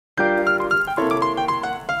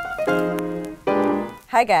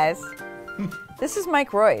Hi guys, this is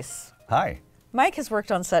Mike Royce. Hi. Mike has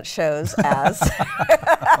worked on such shows as,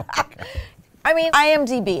 I mean,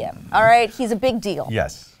 IMDb him, all right? He's a big deal.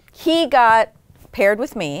 Yes. He got paired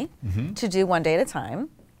with me to do One Day at a Time.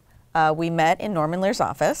 We met in Norman Lear's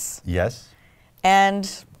office. Yes.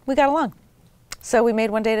 And we got along. So we made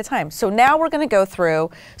One Day at a Time. So now we're going to go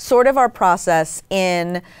through sort of our process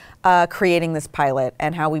in creating this pilot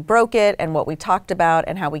and how we broke it and what we talked about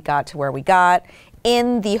and how we got to where we got,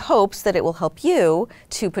 in the hopes that it will help you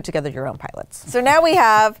to put together your own pilots. So now we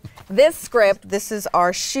have this script. This is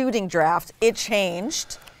our shooting draft. It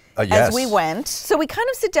changed as we went. So we kind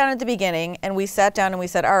of sit down at the beginning and we sat down and we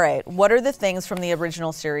said, all right, what are the things from the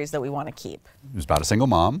original series that we want to keep? It was about a single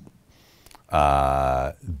mom.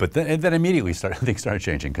 But then immediately things started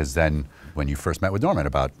changing, because then when you first met with Norman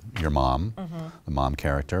about your mom, the mom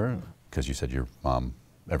character, because you said your mom,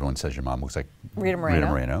 everyone says your mom looks like Rita Moreno. Rita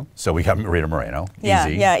Moreno. So we got Rita Moreno. Yeah,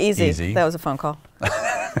 easy. yeah, easy. That was a phone call.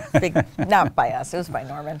 Not by us, it was by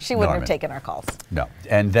Norman. She wouldn't have taken our calls. No.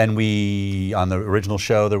 And then on the original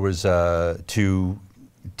show, there was two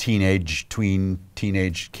tween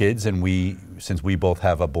teenage kids, and since we both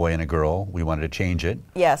have a boy and a girl, we wanted to change it.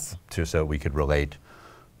 Yes. So we could relate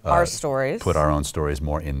our stories. Put our own stories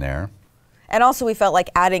more in there. And also we felt like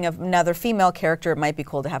adding another female character, it might be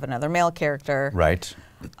cool to have another male character. Right.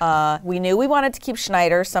 We knew we wanted to keep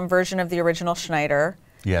Schneider, some version of the original Schneider.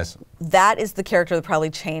 Yes. That is the character that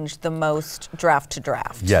probably changed the most draft to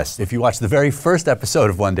draft. Yes. If you watch the very first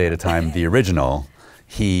episode of One Day at a Time, the original,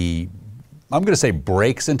 I'm going to say,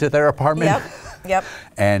 breaks into their apartment. Yep. Yep.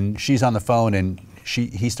 And she's on the phone, and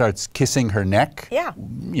he starts kissing her neck. Yeah.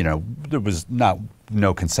 You know, there was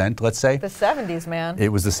no consent, let's say. The 70s, man. It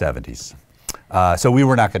was the 70s. So we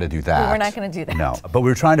were not going to do that. We were not going to do that. No, but we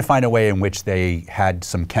were trying to find a way in which they had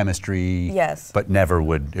some chemistry. Yes. But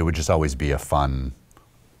it would just always be a fun,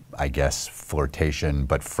 I guess, flirtation,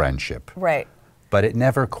 but friendship. Right. But it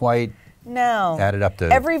never quite added up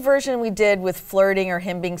to... Every version we did with flirting or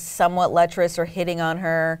him being somewhat lecherous or hitting on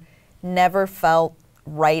her never felt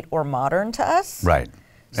right or modern to us. Right.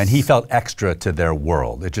 And he felt extra to their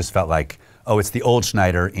world. It just felt like, oh, it's the old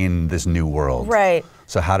Schneider in this new world. Right.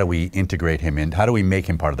 So how do we integrate him in? How do we make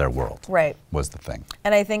him part of their world? Right. Was the thing.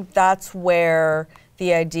 And I think that's where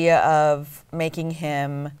the idea of making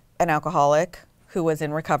him an alcoholic who was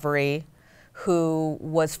in recovery, who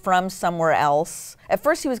was from somewhere else. At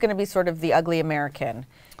first he was going to be sort of the ugly American,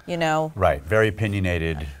 you know? Right, very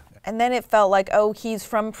opinionated. And then it felt like, oh, he's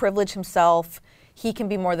from privilege himself. He can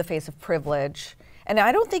be more the face of privilege. And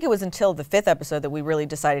I don't think it was until the 5th episode that we really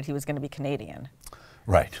decided he was going to be Canadian.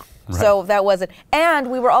 Right. So that wasn't, and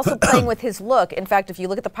we were also playing with his look. In fact, if you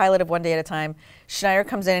look at the pilot of One Day at a Time, Schneider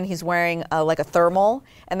comes in and he's wearing like a thermal,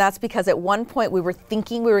 and that's because at one point we were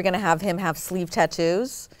thinking we were going to have him have sleeve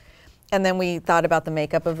tattoos, and then we thought about the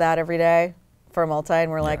makeup of that every day for a multi, and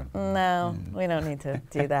we're like, no, we don't need to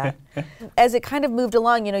do that. As it kind of moved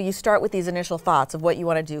along, you know, you start with these initial thoughts of what you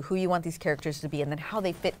want to do, who you want these characters to be, and then how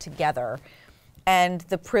they fit together. And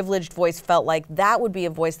the privileged voice felt like that would be a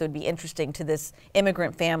voice that would be interesting to this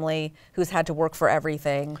immigrant family who's had to work for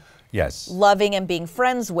everything. Yes. Loving and being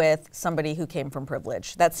friends with somebody who came from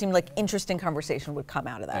privilege. That seemed like interesting conversation would come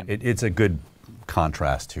out of that. It's a good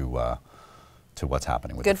contrast to what's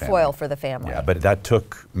happening with the family. Good foil for the family. Yeah, but that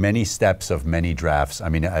took many steps of many drafts. I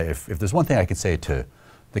mean, if there's one thing I could say to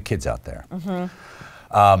the kids out there.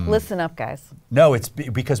 Listen up, guys. No, it's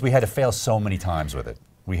because we had to fail so many times with it.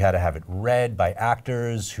 We had to have it read by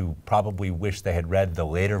actors who probably wish they had read the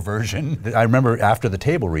later version. I remember after the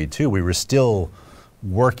table read, too, we were still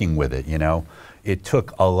working with it, you know. It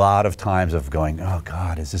took a lot of times of going, oh,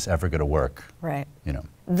 God, is this ever going to work? Right. You know.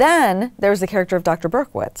 Then there was the character of Dr.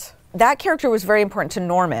 Berkowitz. That character was very important to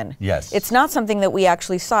Norman. Yes. It's not something that we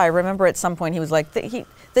actually saw. I remember at some point he was like,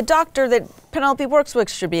 the doctor that Penelope works with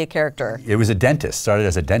should be a character. It was a dentist, started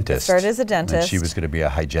as a dentist. Started as a dentist. And she was going to be a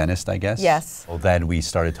hygienist, I guess? Yes. Well, then we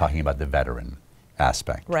started talking about the veteran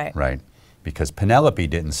aspect. Right. Right. Because Penelope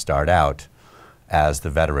didn't start out as the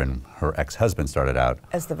veteran. Her ex-husband started out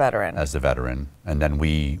as the veteran. As the veteran. And then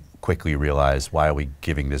we quickly realized, why are we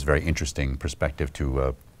giving this very interesting perspective to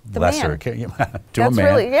a lesser to a man.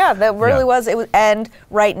 Really, yeah, that really was. It was. And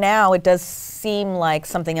right now, it does seem like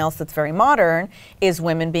something else that's very modern is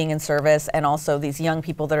women being in service, and also these young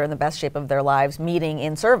people that are in the best shape of their lives meeting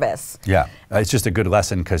in service. Yeah, it's just a good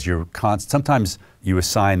lesson, because sometimes you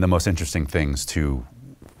assign the most interesting things to,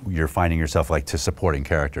 you're finding yourself like to supporting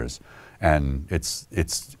characters, And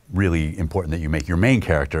it's really important that you make your main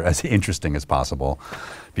character as interesting as possible,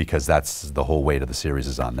 because that's the whole weight of the series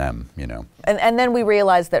is on them, you know. And then we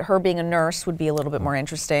realized that her being a nurse would be a little bit more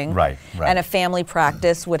interesting. Right. And a family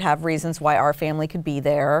practice would have reasons why our family could be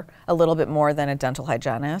there a little bit more than a dental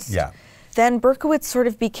hygienist. Yeah. Then Berkowitz sort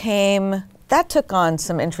of became, that took on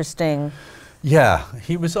some interesting. Yeah,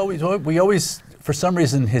 he was always, for some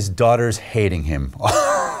reason, his daughters hating him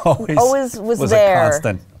always was there. A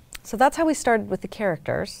constant. So that's how we started with the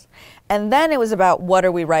characters. And then it was about, what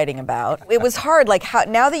are we writing about? It was hard, like,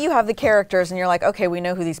 now that you have the characters and you're like, okay, we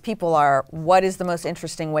know who these people are, what is the most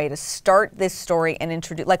interesting way to start this story and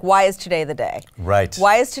introduce, like, why is today the day? Right.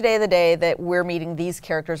 Why is today the day that we're meeting these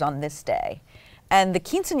characters on this day? And the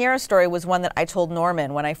quinceañera story was one that I told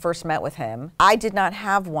Norman when I first met with him. I did not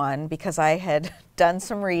have one because I had done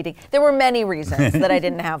some reading. There were many reasons that I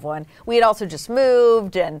didn't have one. We had also just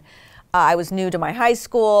moved, and I was new to my high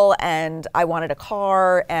school, and I wanted a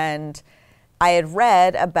car, and I had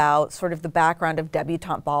read about sort of the background of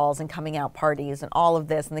debutante balls and coming out parties and all of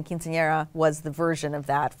this, and the quinceañera was the version of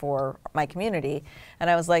that for my community. And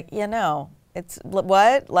I was like, yeah, no. It's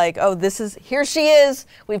what? Like, oh, here she is.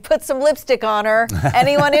 We put some lipstick on her.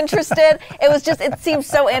 Anyone interested? It seemed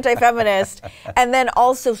so anti-feminist. And then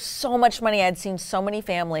also so much money. I'd seen so many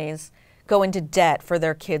families go into debt for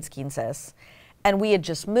their kids' quinces. And we had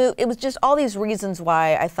just moved. It was just all these reasons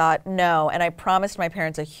why I thought no. And I promised my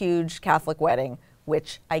parents a huge Catholic wedding,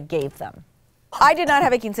 which I gave them. I did not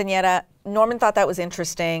have a quinceañera. Norman thought that was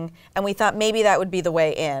interesting. And we thought maybe that would be the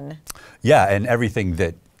way in. Yeah, and everything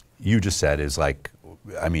that you just said is like,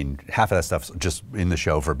 I mean, half of that stuff's just in the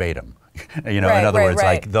show verbatim. You know, in other words,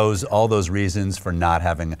 like all those reasons for not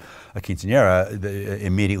having a quinceañera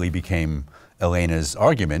immediately became Elena's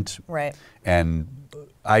argument. Right. And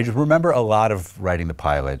I just remember a lot of writing the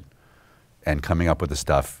pilot and coming up with the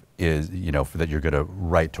stuff is, you know, that you're going to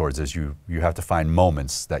write towards is you have to find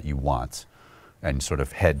moments that you want and sort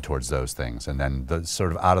of head towards those things. And then the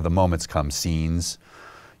sort of out of the moments come scenes,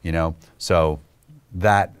 you know. So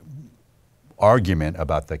that argument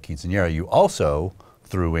about the quinceañera, you also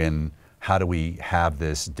threw in, how do we have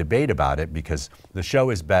this debate about it? Because the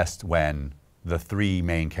show is best when the three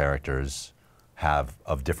main characters have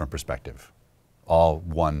a different perspective, all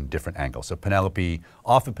one different angle. So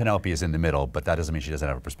often Penelope is in the middle, but that doesn't mean she doesn't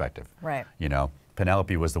have a perspective. Right. You know,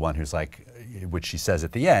 Penelope was the one who's like, which she says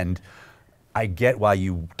at the end, I get why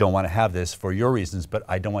you don't want to have this for your reasons, but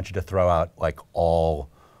I don't want you to throw out like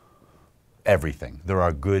everything. There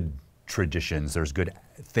are good traditions, there's good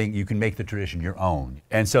thing, you can make the tradition your own.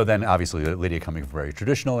 And so then obviously Lydia coming from a very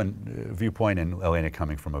traditional viewpoint and Elena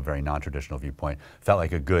coming from a very non-traditional viewpoint felt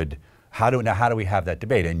like a good, how do we have that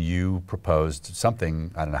debate? And you proposed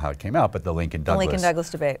something, I don't know how it came out, but the Lincoln-Douglas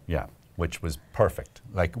debate. Yeah, which was perfect.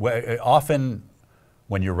 Like often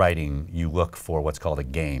when you're writing, you look for what's called a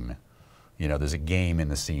game. You know, there's a game in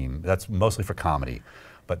the scene. That's mostly for comedy,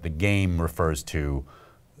 but the game refers to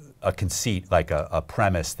a conceit, like a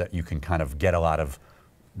premise that you can kind of get a lot of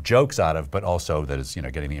jokes out of, but also that is, you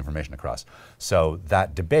know, getting the information across. So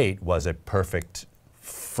that debate was a perfect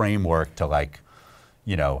framework to, like,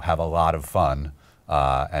 you know, have a lot of fun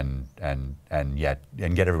and get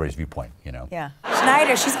everybody's viewpoint, you know. Yeah.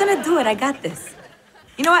 Schneider, she's gonna do it. I got this.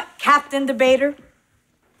 You know what, Captain Debater?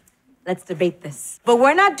 Let's debate this. But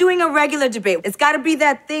we're not doing a regular debate. It's gotta be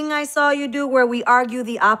that thing I saw you do where we argue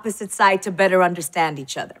the opposite side to better understand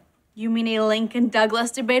each other. You mean a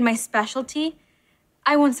Lincoln-Douglas debate, my specialty?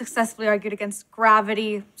 I once successfully argued against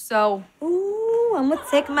gravity, so... Ooh, I'm gonna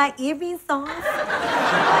take my earrings off.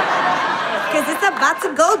 Because it's about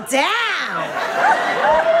to go down.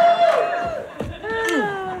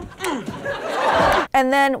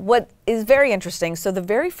 And then what is very interesting, so the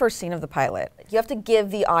very first scene of the pilot, you have to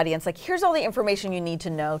give the audience, like, here's all the information you need to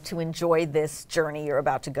know to enjoy this journey you're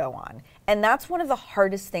about to go on. And that's one of the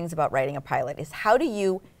hardest things about writing a pilot, is how do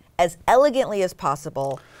you, as elegantly as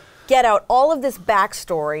possible, get out all of this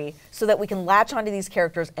backstory so that we can latch onto these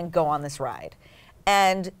characters and go on this ride.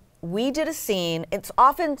 And we did a scene, it's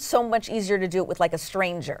often so much easier to do it with like a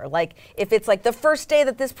stranger. Like if it's like the first day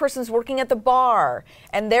that this person's working at the bar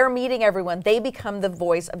and they're meeting everyone, they become the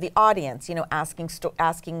voice of the audience, you know,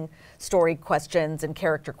 asking story questions and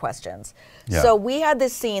character questions. Yeah. So we had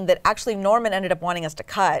this scene that actually Norman ended up wanting us to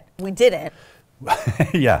cut. We didn't.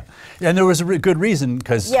 Yeah, and there was a good reason,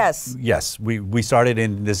 because yes, we started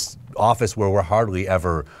in this office where we're hardly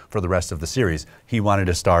ever for the rest of the series. He wanted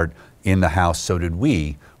to start in the house, so did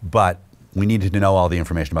we, but we needed to know all the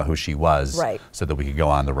information about who she was, right, so that we could go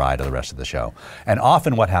on the ride of the rest of the show. And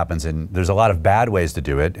often what happens, there's a lot of bad ways to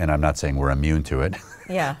do it, and I'm not saying we're immune to it,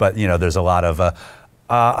 yeah, but you know, there's a lot of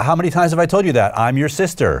How many times have I told you that? I'm your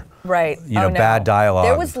sister. Right. You know, bad dialogue.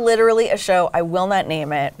 There was literally a show, I will not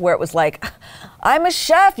name it, where it was like, I'm a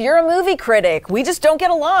chef, you're a movie critic. We just don't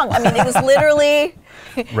get along. I mean, it was literally...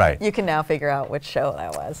 Right. You can now figure out which show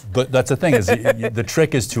that was. But that's the thing, is the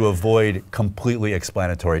trick is to avoid completely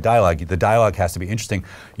explanatory dialogue. The dialogue has to be interesting.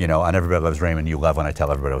 You know, on Everybody Loves Raymond, you love when I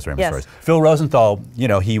tell Everybody Loves Raymond stories. Phil Rosenthal, you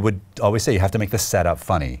know, he would always say, you have to make the setup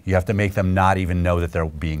funny. You have to make them not even know that they're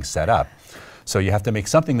being set up. So you have to make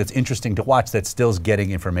something that's interesting to watch that still's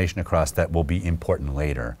getting information across that will be important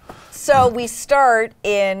later. So we start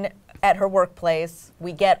at her workplace.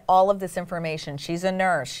 We get all of this information. She's a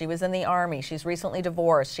nurse. She was in the Army. She's recently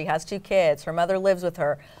divorced. She has 2 kids. Her mother lives with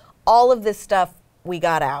her. All of this stuff we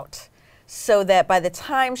got out so that by the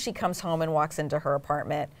time she comes home and walks into her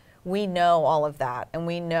apartment, we know all of that. And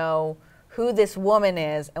we know who this woman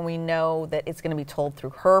is, and we know that it's going to be told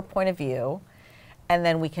through her point of view, and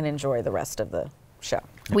then we can enjoy the rest of the show.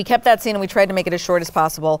 We kept that scene and we tried to make it as short as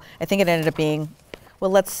possible. I think it ended up being, well,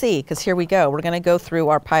 let's see, because here we go. We're going to go through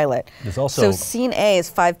our pilot. There's also so scene A is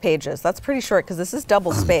 5 pages. That's pretty short because this is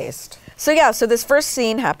double spaced. So yeah, so this first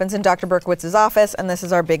scene happens in Dr. Berkowitz's office, and this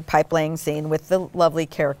is our big pipe-laying scene with the lovely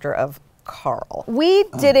character of Carl. We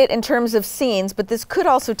did it in terms of scenes, but this could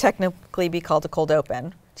also technically be called a cold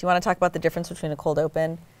open. Do you want to talk about the difference between a cold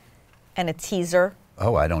open and a teaser?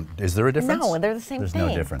 Oh, I don't, is there a difference? No, they're the same thing. There's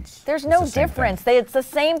no difference. There's no difference. It's the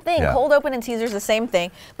same thing. Yeah. Cold open and teaser's the same thing.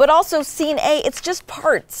 But also scene A, it's just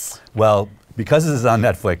parts. Well, because this is on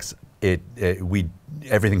Netflix,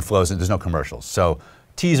 everything flows in, there's no commercials. So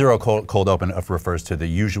teaser or cold open refers to the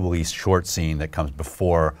usually short scene that comes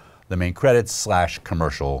before the main credits /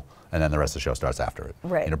 commercial, and then the rest of the show starts after it.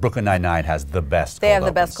 Right. You know, Brooklyn Nine-Nine has the best They cold have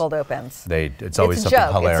the opens. best cold opens. It's always It's a something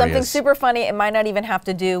joke. hilarious. It's something super funny. It might not even have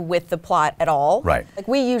to do with the plot at all. Right. Like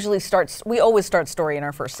we always start story in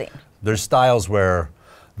our first scene. There's styles where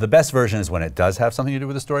the best version is when it does have something to do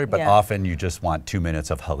with the story, but Yeah. often you just want 2 minutes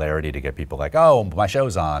of hilarity to get people like, oh, my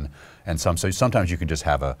show's on. And so sometimes you can just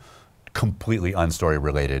have a completely unstory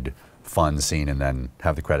related fun scene and then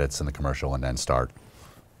have the credits and the commercial and then start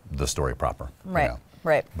the story proper. Right. You know?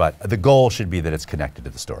 Right. But the goal should be that it's connected to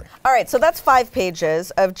the story. All right, so that's 5 pages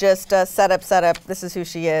of just setup. This is who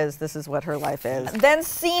she is. This is what her life is. Then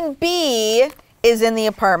scene B is in the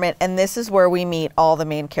apartment, and this is where we meet all the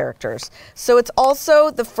main characters. So it's also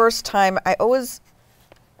the first time, I always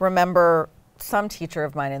remember some teacher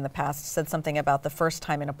of mine in the past said something about the first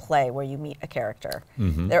time in a play where you meet a character,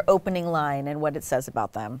 their opening line and what it says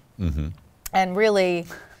about them. And really,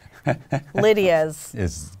 Lydia's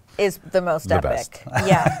is the most the epic. best.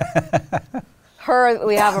 Yeah. Her,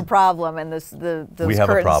 we have a problem, and those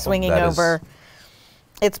curtains swinging That over.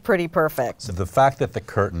 It's pretty perfect. So the fact that the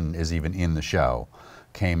curtain is even in the show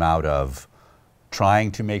came out of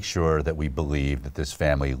trying to make sure that we believe that this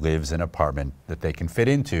family lives in an apartment that they can fit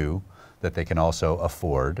into, that they can also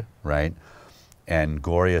afford, right? And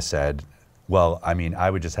Gloria said, well, I mean,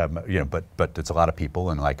 I would just have, you know, but it's a lot of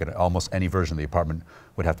people, and like almost any version of the apartment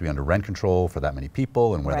would have to be under rent control for that many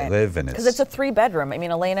people and where they live. And because it's a 3-bedroom. I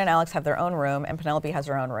mean, Elena and Alex have their own room, and Penelope has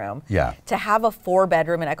her own room. Yeah. To have a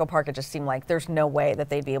 4-bedroom in Echo Park, it just seemed like there's no way that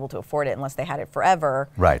they'd be able to afford it unless they had it forever.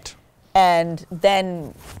 Right. And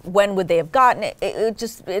then when would they have gotten it?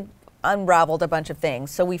 It unraveled a bunch of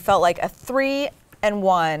things. So we felt like a 3 and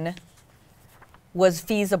 1 was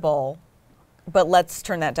feasible, but let's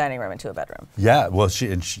turn that dining room into a bedroom. Yeah, well,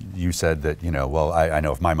 you said that, you know, well, I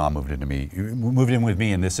know if my mom moved in with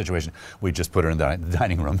me in this situation, we'd just put her in the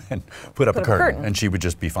dining room and put up a curtain, and she would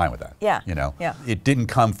just be fine with that. Yeah. You know? Yeah. It didn't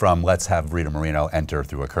come from let's have Rita Moreno enter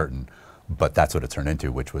through a curtain, but that's what it turned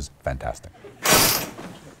into, which was fantastic.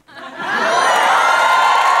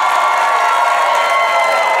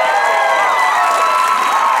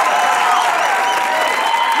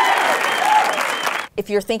 If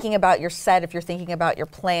you're thinking about your set, if you're thinking about your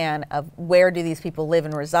plan of where do these people live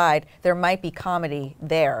and reside, there might be comedy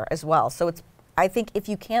there as well. So I think if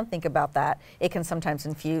you can't think about that, it can sometimes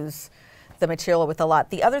infuse the material with a lot.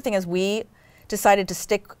 The other thing is we decided to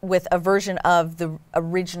stick with a version of the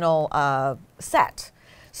original set.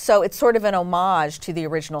 So it's sort of an homage to the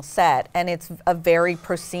original set, and it's a very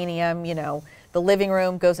proscenium, you know, the living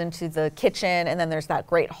room goes into the kitchen, and then there's that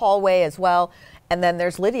great hallway as well. And then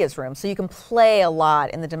there's Lydia's room. So you can play a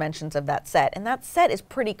lot in the dimensions of that set. And that set is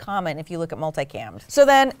pretty common if you look at multicams. So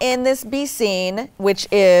then in this B scene, which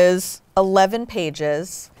is 11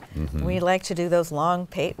 pages, we like to do those long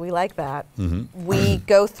we like that. We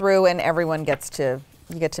go through and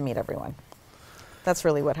you get to meet everyone. That's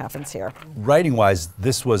really what happens here. Writing-wise,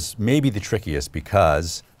 this was maybe the trickiest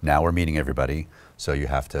because now we're meeting everybody. So you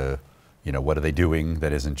have to You know, what are they doing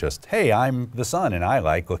that isn't just, hey, I'm the son and I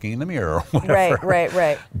like looking in the mirror or whatever.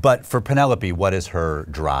 Right. But for Penelope, what is her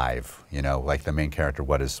drive? You know, like the main character,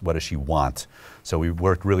 what does she want? So we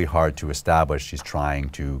worked really hard to establish she's trying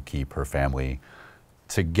to keep her family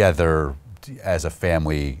together as a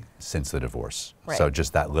family since the divorce. Right. So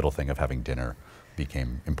just that little thing of having dinner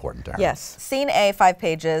became important to her. Yes. Scene A, 5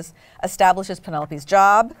 pages, establishes Penelope's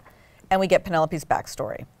job, and we get Penelope's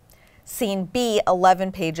backstory. Scene B,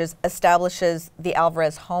 11 pages, establishes the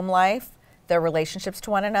Alvarez home life, their relationships to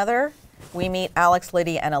one another. We meet Alex,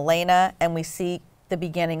 Lydia, and Elena, and we see the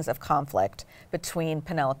beginnings of conflict between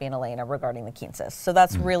Penelope and Elena regarding the quinces. So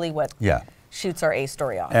that's really what shoots our A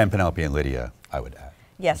story off. And Penelope and Lydia, I would add.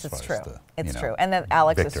 Yes, it's true. It's true. And then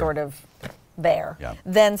Alex is sort of there. Yeah.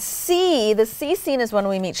 Then C, the C scene is when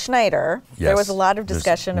we meet Schneider. Yes. There was a lot of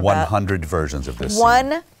discussion There's about 100 versions of this scene.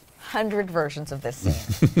 100 versions of this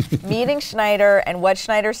scene. Meeting Schneider and what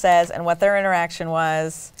Schneider says and what their interaction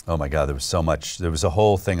was. Oh my God, there was so much. There was a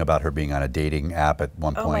whole thing about her being on a dating app at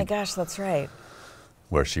one point. Oh my gosh, that's right.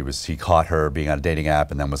 Where he caught her being on a dating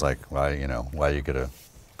app and then was like, why are you gonna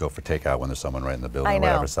go for takeout when there's someone right in the building I or know.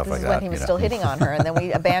 whatever, stuff this like is that. when he was still hitting on her, and then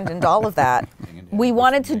we abandoned all of that. We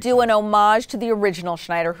wanted to do an homage to the original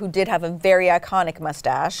Schneider, who did have a very iconic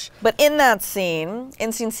mustache. But in that scene,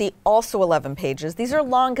 in scene C, also 11 pages. These are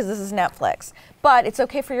long because this is Netflix. But it's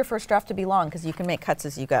okay for your first draft to be long because you can make cuts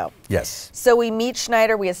as you go. Yes. So we meet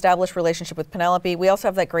Schneider, we establish relationship with Penelope. We also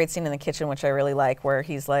have that great scene in the kitchen, which I really like, where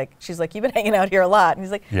she's like, you've been hanging out here a lot. And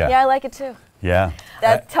he's like, yeah, I like it too. Yeah.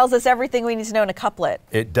 That tells us everything we need to know in a couplet.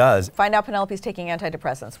 It does. Find out Penelope's taking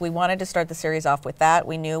antidepressants. We wanted to start the series off with that.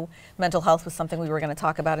 We knew mental health was something we were going to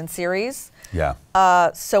talk about in series. Yeah.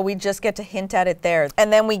 So we just get to hint at it there.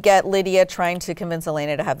 And then we get Lydia trying to convince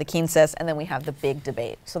Elena to have the quinces, and then we have the big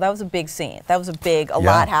debate. So that was a big scene. That was a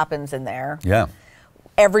lot happens in there. Yeah.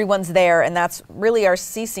 Everyone's there, and that's really our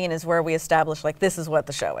C scene is where we establish, like, this is what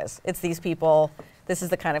the show is. It's these people. This is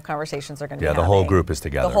the kind of conversations they're going to be having. Yeah, the whole group is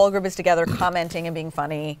together. The whole group is together, commenting and being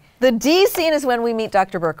funny. The D scene is when we meet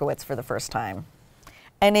Dr. Berkowitz for the first time.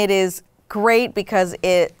 And it is great because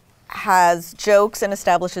it has jokes and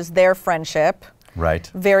establishes their friendship. Right.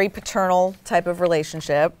 Very paternal type of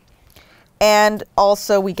relationship. And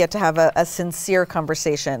also we get to have a sincere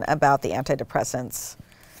conversation about the antidepressants,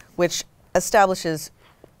 which establishes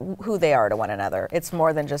who they are to one another. It's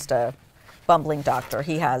more than just a bumbling doctor.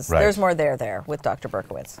 There's more there with Dr.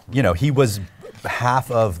 Berkowitz. You know, he was half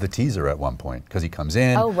of the teaser at one point because he comes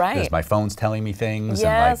in. Oh, right. There's my phone's telling me things.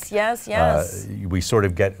 Yes, and yes.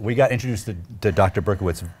 We got introduced to Dr.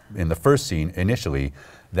 Berkowitz in the first scene initially.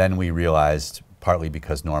 Then we realized, partly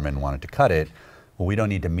because Norman wanted to cut it, well, we don't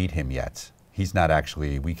need to meet him yet. He's not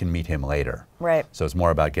actually, we can meet him later. Right. So it's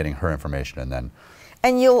more about getting her information and then.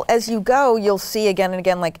 And as you go, you'll see again and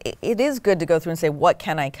again, like, it is good to go through and say, what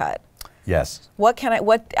can I cut? Yes. What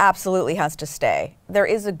absolutely has to stay? There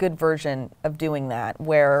is a good version of doing that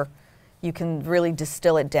where you can really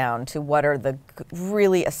distill it down to what are the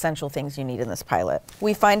really essential things you need in this pilot.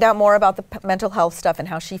 We find out more about the mental health stuff and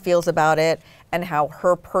how she feels about it and how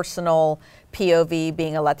her personal POV,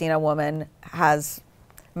 being a Latina woman, has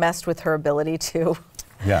messed with her ability to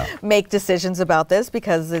make decisions about this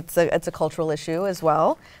because it's a cultural issue as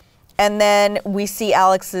well. And then we see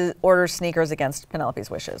Alex order sneakers against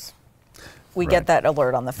Penelope's wishes. We get that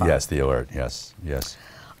alert on the phone. Yes, the alert. Yes.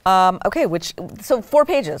 Okay, so 4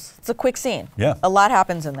 pages. It's a quick scene. Yeah. A lot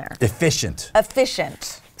happens in there. Efficient.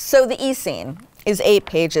 So the E scene is 8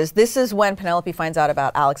 pages. This is when Penelope finds out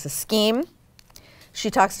about Alex's scheme. She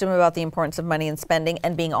talks to him about the importance of money and spending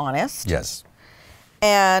and being honest. Yes.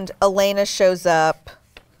 And Elena shows up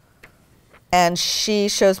and she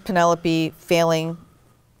shows Penelope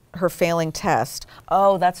her failing test.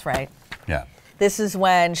 Oh, that's right. Yeah. This is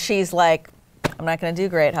when she's like, I'm not going to do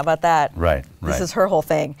great. How about that? Right. This is her whole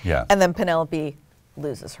thing. Yeah. And then Penelope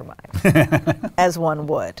loses her mind, as one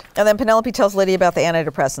would. And then Penelope tells Lydia about the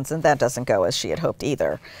antidepressants, and that doesn't go as she had hoped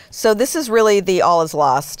either. So this is really the all is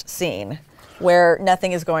lost scene, where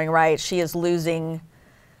nothing is going right. She is losing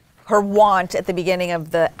her want at the beginning of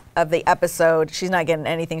the episode. She's not getting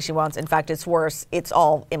anything she wants. In fact, it's worse. It's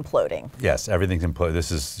all imploding. Yes, everything's imploding.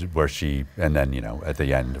 This is where and then, at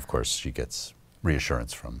the end, of course, she gets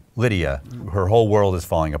reassurance from Lydia. Her whole world is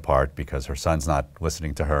falling apart because her son's not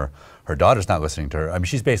listening to her. Her daughter's not listening to her. I mean,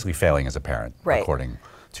 she's basically failing as a parent, according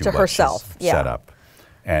to what herself. She's set up.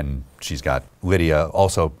 And she's got Lydia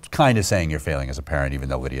also kind of saying you're failing as a parent, even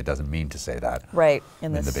though Lydia doesn't mean to say that. Right.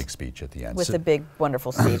 In the big speech at the end. With the big,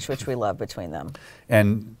 wonderful speech, which we love between them.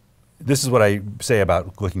 And this is what I say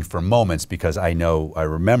about looking for moments, because I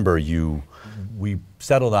remember we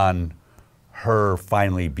settled on her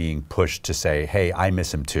finally being pushed to say, hey, I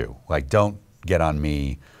miss him too. Like, don't get on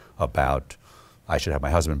me about I should have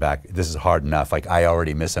my husband back. This is hard enough. Like, I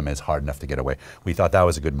already miss him. It's hard enough to get away. We thought that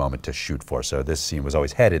was a good moment to shoot for. So this scene was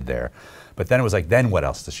always headed there. But then it was like, then what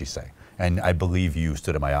else does she say? And I believe you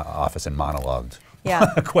stood in my office and monologued.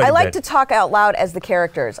 Yeah, I like to talk out loud as the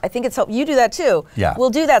characters. I think it's helpful. You do that too. Yeah.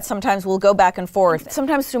 We'll do that sometimes. We'll go back and forth.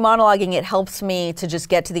 Sometimes through monologuing, it helps me to just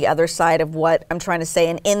get to the other side of what I'm trying to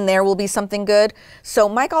say, and in there will be something good. So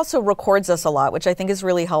Mike also records us a lot, which I think is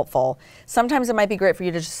really helpful. Sometimes it might be great for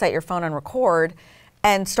you to just set your phone on record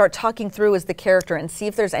and start talking through as the character and see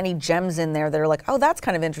if there's any gems in there that are like, oh, that's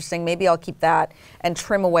kind of interesting. Maybe I'll keep that and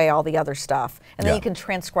trim away all the other stuff. And then you can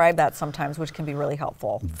transcribe that sometimes, which can be really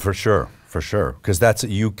helpful. For sure, for sure. Because that's,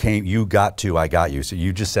 you got to, I got you. So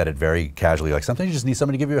you just said it very casually, like sometimes you just need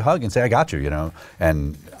somebody to give you a hug and say, I got you, you know?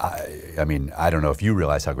 And I mean, I don't know if you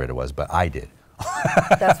realize how great it was, but I did.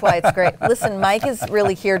 That's why it's great. Listen, Mike is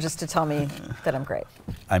really here just to tell me that I'm great.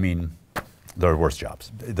 I mean, there are worse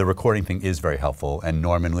jobs. The recording thing is very helpful, and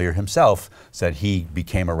Norman Lear himself said he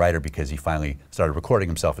became a writer because he finally started recording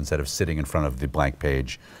himself instead of sitting in front of the blank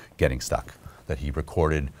page getting stuck. That he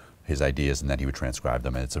recorded his ideas and then he would transcribe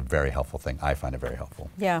them, and it's a very helpful thing. I find it very helpful.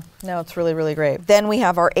 Yeah, no, it's really, really great. Then we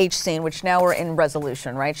have our H scene, which now we're in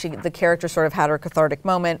resolution, right? The character sort of had her cathartic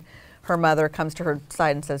moment. Her mother comes to her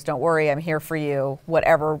side and says, don't worry, I'm here for you.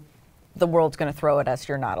 Whatever the world's going to throw at us,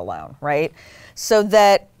 you're not alone, right? So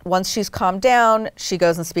that once she's calmed down, she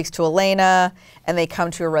goes and speaks to Elena, and they come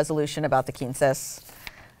to a resolution about the quinces.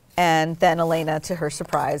 And then Elena, to her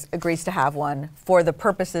surprise, agrees to have one for the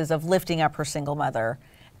purposes of lifting up her single mother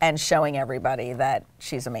and showing everybody that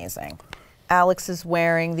she's amazing. Alex is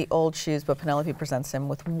wearing the old shoes, but Penelope presents him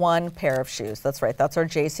with one pair of shoes. That's right, that's our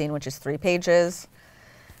J scene, which is 3 pages.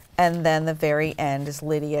 And then the very end is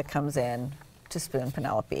Lydia comes in to spoon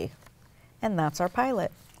Penelope. And that's our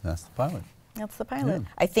pilot. That's the pilot. That's the pilot. Yeah.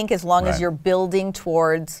 I think as long as you're building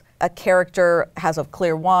towards a character has a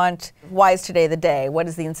clear want, why is today the day? What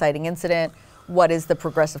is the inciting incident? What is the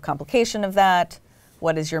progressive complication of that?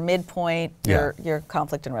 What is your midpoint? Your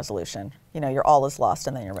conflict and resolution. You know, your all is lost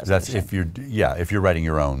and then your resolution. That's if you're writing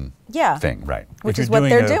your own thing, right? Which is what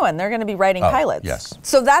they're doing. They're going to be writing pilots. Yes.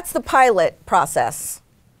 So that's the pilot process.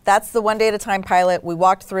 That's the one day at a time pilot. We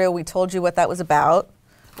walked through, we told you what that was about.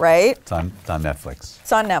 Right? It's on Netflix.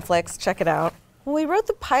 It's on Netflix. Check it out. When we wrote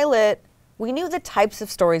the pilot, we knew the types of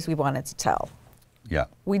stories we wanted to tell. Yeah.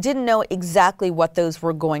 We didn't know exactly what those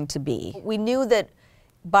were going to be. We knew that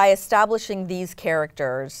by establishing these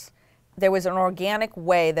characters, there was an organic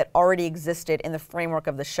way that already existed in the framework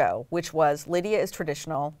of the show, which was Lydia is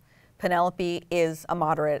traditional, Penelope is a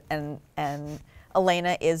moderate, and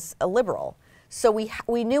Elena is a liberal. So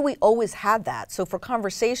we knew we always had that. So for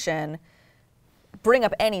conversation, bring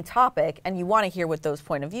up any topic and you want to hear what those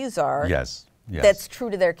point of views are. Yes. That's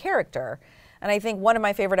true to their character. And I think one of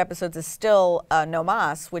my favorite episodes is still No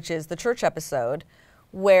Mas, which is the church episode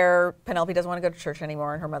where Penelope doesn't want to go to church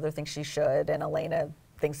anymore and her mother thinks she should and Elena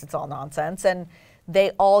thinks it's all nonsense. And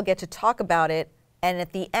they all get to talk about it. And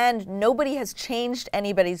at the end, nobody has changed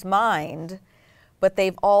anybody's mind, but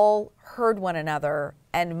they've all heard one another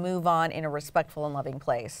and move on in a respectful and loving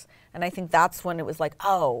place. And I think that's when it was like,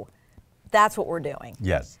 oh, that's what we're doing.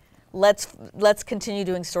 Yes. Let's continue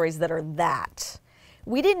doing stories that are that.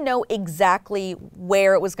 We didn't know exactly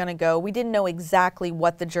where it was going to go. We didn't know exactly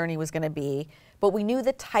what the journey was going to be, but we knew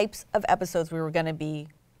the types of episodes we were going to be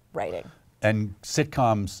writing. And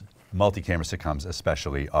sitcoms, multi-camera sitcoms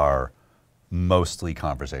especially, are mostly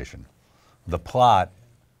conversation. The plot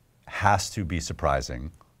has to be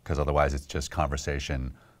surprising because otherwise it's just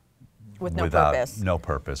conversation without no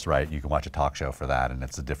purpose, right? You can watch a talk show for that and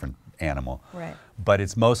it's a different animal. Right. But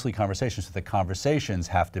it's mostly conversations, so the conversations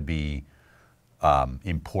have to be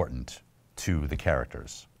important to the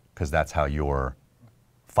characters because that's how you're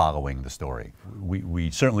following the story. We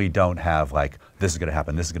certainly don't have like, this is gonna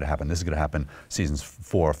happen, this is gonna happen, this is gonna happen, seasons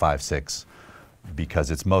 4, 5, 6, because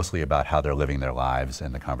it's mostly about how they're living their lives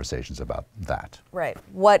and the conversations about that. Right.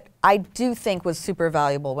 What I do think was super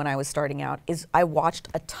valuable when I was starting out is I watched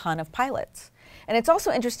a ton of pilots. And it's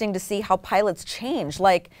also interesting to see how pilots change.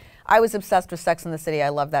 Like, I was obsessed with Sex and the City. I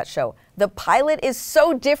love that show. The pilot is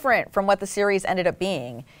so different from what the series ended up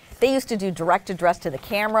being. They used to do direct address to the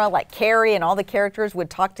camera, like Carrie and all the characters would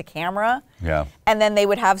talk to camera. Yeah. And then they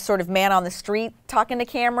would have sort of man on the street talking to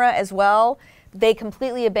camera as well. They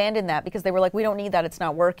completely abandoned that because they were like, we don't need that, it's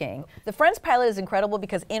not working. The Friends pilot is incredible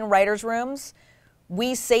because in writers' rooms,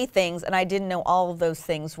 we say things and I didn't know all of those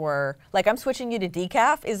things were, like I'm switching you to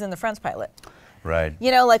decaf is in the Friends pilot. Right.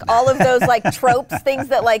 You know, like all of those like tropes, things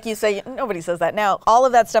that like you say, nobody says that now. All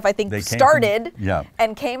of that stuff I think started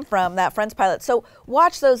and came from that Friends pilot. So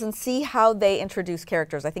watch those and see how they introduce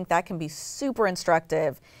characters. I think that can be super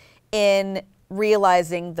instructive in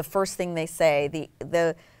realizing the first thing they say,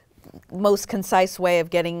 the most concise way of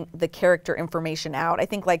getting the character information out. I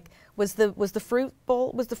think like was the fruit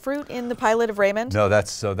in the pilot of Raymond? No,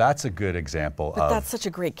 that's a good example but that's such a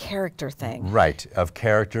great character thing. Right, of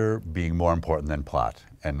character being more important than plot.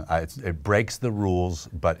 And it breaks the rules,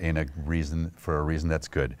 but for a reason that's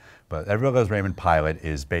good. But Everybody Loves Raymond pilot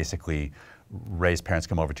is basically Ray's parents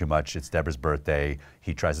come over too much. It's Deborah's birthday.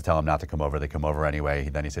 He tries to tell them not to come over. They come over anyway.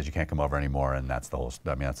 Then he says, you can't come over anymore. And that's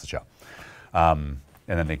that's the show.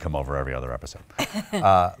 And then they come over every other episode.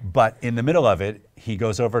 But in the middle of it, he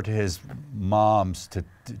goes over to his mom's to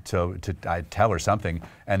tell her something,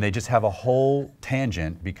 and they just have a whole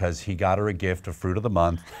tangent because he got her a gift of fruit of the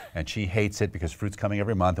month, and she hates it because fruit's coming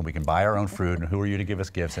every month, and we can buy our own fruit, and who are you to give us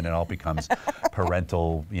gifts? And it all becomes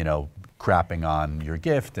parental, crapping on your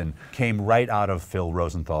gift, and came right out of Phil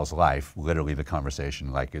Rosenthal's life, literally the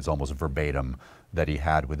conversation, like it's almost verbatim that he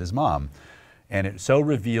had with his mom. And it so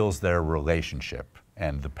reveals their relationship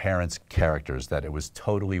and the parents' characters that it was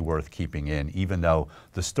totally worth keeping in, even though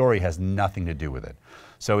the story has nothing to do with it.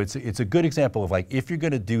 So it's a good example of like, if you're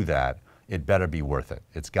gonna do that, it better be worth it.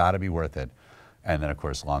 It's gotta be worth it. And then of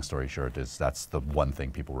course, long story short, that's the one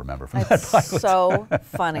thing people remember from that pilot. So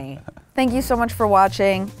funny. Thank you so much for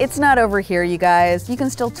watching. It's not over here, you guys. You can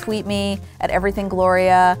still tweet me at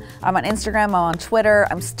EverythingGloria. I'm on Instagram, I'm on Twitter.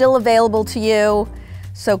 I'm still available to you.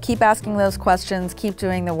 So keep asking those questions, keep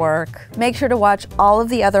doing the work. Make sure to watch all of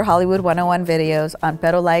the other Hollywood 101 videos on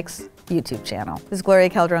Pero Like's YouTube channel. This is Gloria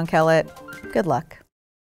Calderon-Kellett. Good luck.